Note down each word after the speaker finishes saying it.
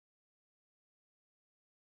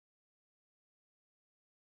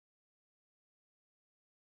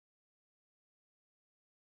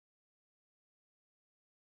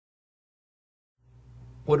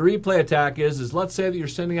What a replay attack is let's say that you're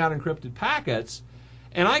sending out encrypted packets,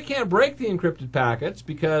 and I can't break the encrypted packets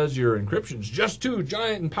because your encryption's just too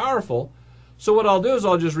giant and powerful. So what I'll do is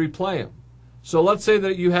I'll just replay them. So let's say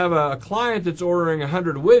that you have a client that's ordering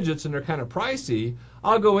 100 widgets and they're kind of pricey.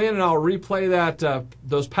 I'll go in and I'll replay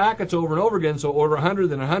those packets over and over again. So order 100,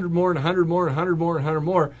 then 100 more, and 100 more, and 100 more, and 100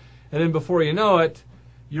 more. And then before you know it,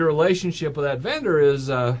 your relationship with that vendor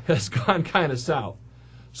has gone kind of south.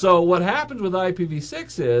 So what happens with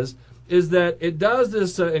IPv6 is that it does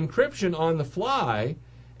this encryption on the fly,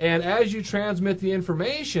 and as you transmit the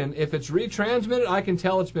information, if it's retransmitted, I can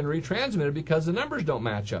tell it's been retransmitted because the numbers don't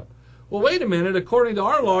match up. Well, wait a minute, according to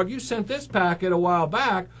our log, you sent this packet a while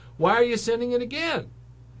back. Why are you sending it again?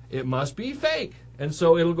 It must be fake. And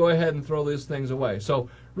so it'll go ahead and throw these things away. So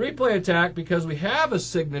replay attack, because we have a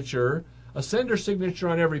signature, a sender signature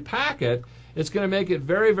on every packet, it's going to make it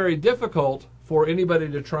very, very difficult for anybody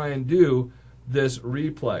to try and do this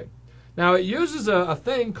replay. Now, it uses a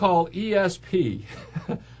thing called ESP.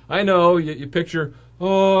 I know, you picture,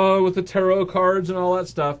 with the tarot cards and all that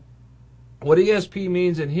stuff. What ESP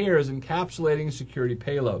means in here is Encapsulating Security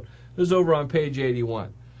Payload. This is over on page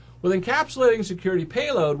 81. With Encapsulating Security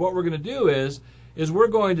Payload, what we're going to do is we're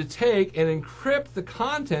going to take and encrypt the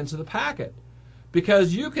contents of the packet.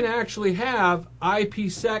 Because you can actually have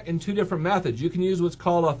IPSEC in two different methods. You can use what's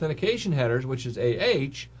called Authentication Headers, which is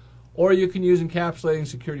AH, or you can use Encapsulating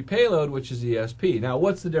Security Payload, which is ESP. Now,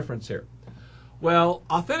 what's the difference here? Well,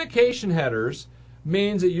 Authentication Headers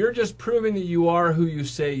means that you're just proving that you are who you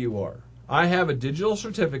say you are. I have a digital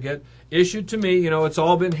certificate issued to me. You know, it's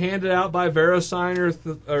all been handed out by VeriSign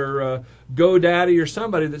or GoDaddy or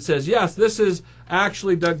somebody that says, yes, this is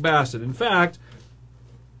actually Doug Bassett. In fact,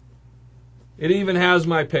 it even has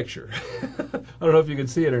my picture. I don't know if you can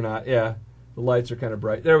see it or not. Yeah, the lights are kind of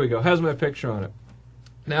bright. There we go. Has my picture on it.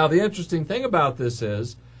 Now, the interesting thing about this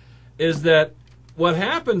is that what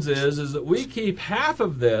happens is that we keep half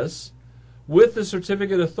of this with the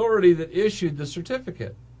certificate authority that issued the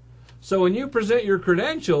certificate. So when you present your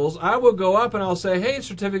credentials, I will go up and I'll say, hey,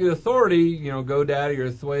 certificate authority, you know, GoDaddy or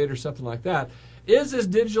Thwaite or something like that, is this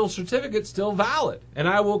digital certificate still valid? And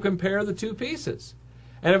I will compare the two pieces.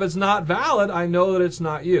 And if it's not valid, I know that it's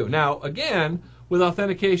not you. Now, again, with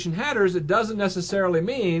authentication headers, it doesn't necessarily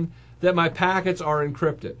mean that my packets are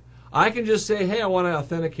encrypted. I can just say, hey, I want to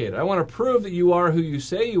authenticate it. I want to prove that you are who you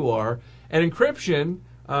say you are. And encryption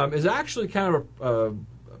is actually kind of a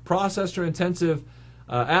processor-intensive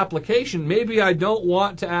application. Maybe I don't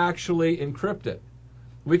want to actually encrypt it.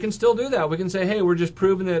 We can still do that. We can say, hey, we're just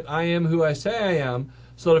proving that I am who I say I am.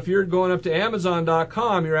 So if you're going up to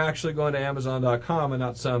Amazon.com, you're actually going to Amazon.com and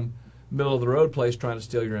not some middle-of-the-road place trying to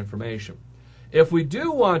steal your information. If we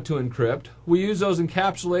do want to encrypt, we use those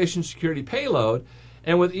Encapsulation Security Payload.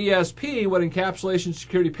 And with ESP, what Encapsulation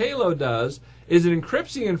Security Payload does is it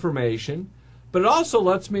encrypts the information, but it also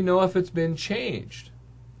lets me know if it's been changed.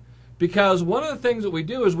 Because one of the things that we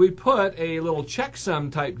do is we put a little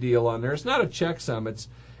checksum type deal on there. It's not a checksum.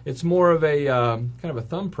 It's more of a kind of a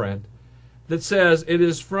thumbprint that says it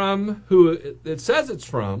is from who it says it's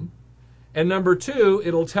from, and number two,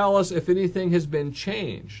 it'll tell us if anything has been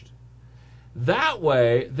changed. That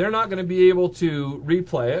way, they're not going to be able to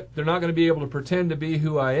replay it, they're not going to be able to pretend to be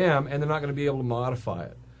who I am, and they're not going to be able to modify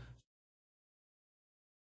it.